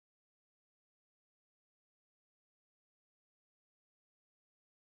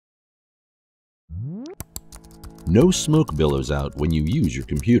No smoke billows out when you use your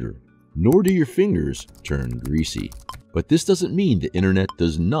computer, nor do your fingers turn greasy. But this doesn't mean the internet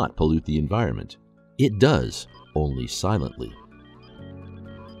does not pollute the environment. It does, only silently.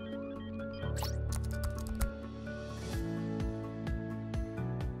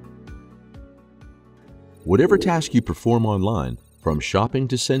 Whatever task you perform online, from shopping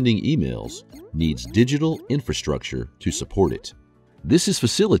to sending emails, needs digital infrastructure to support it. This is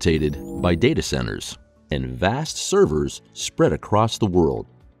facilitated by data centers and vast servers spread across the world.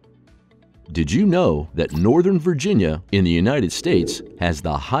 Did you know that Northern Virginia in the United States has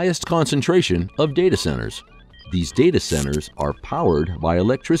the highest concentration of data centers? These data centers are powered by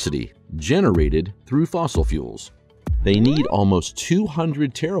electricity generated through fossil fuels. They need almost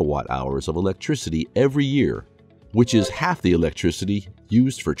 200 terawatt hours of electricity every year, which is half the electricity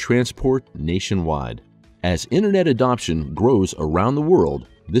used for transport nationwide. As internet adoption grows around the world,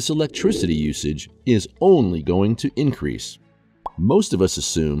 this electricity usage is only going to increase. Most of us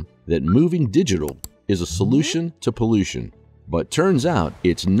assume that moving digital is a solution to pollution, but turns out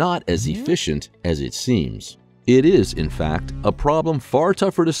it's not as efficient as it seems. It is, in fact, a problem far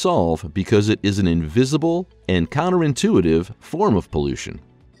tougher to solve because it is an invisible and counterintuitive form of pollution.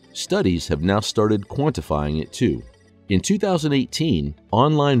 Studies have now started quantifying it too. In 2018,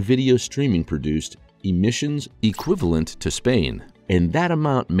 online video streaming produced emissions equivalent to Spain, and that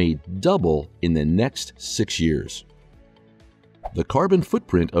amount may double in the next 6 years. The carbon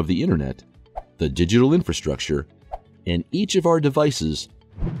footprint of the internet, the digital infrastructure, and each of our devices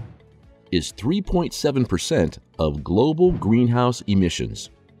is 3.7% of global greenhouse emissions.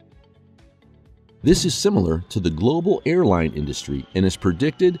 This is similar to the global airline industry and is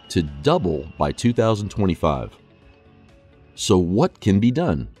predicted to double by 2025. So what can be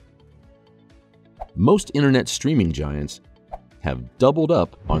done? Most internet streaming giants have doubled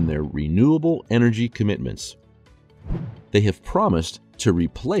up on their renewable energy commitments. They have promised to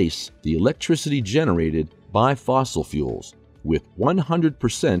replace the electricity generated by fossil fuels with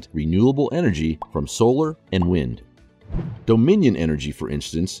 100% renewable energy from solar and wind. Dominion Energy, for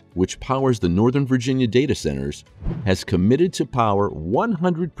instance, which powers the Northern Virginia data centers, has committed to power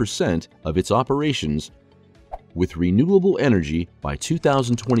 100% of its operations with renewable energy by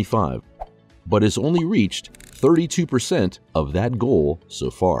 2025, but has only reached 32% of that goal so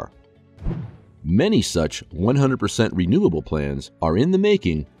far. Many such 100% renewable plans are in the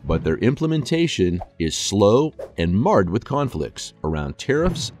making, but their implementation is slow and marred with conflicts around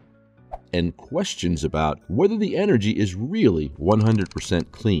tariffs and questions about whether the energy is really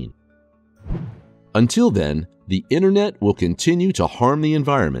 100% clean. Until then, the internet will continue to harm the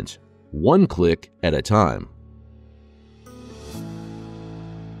environment, one click at a time.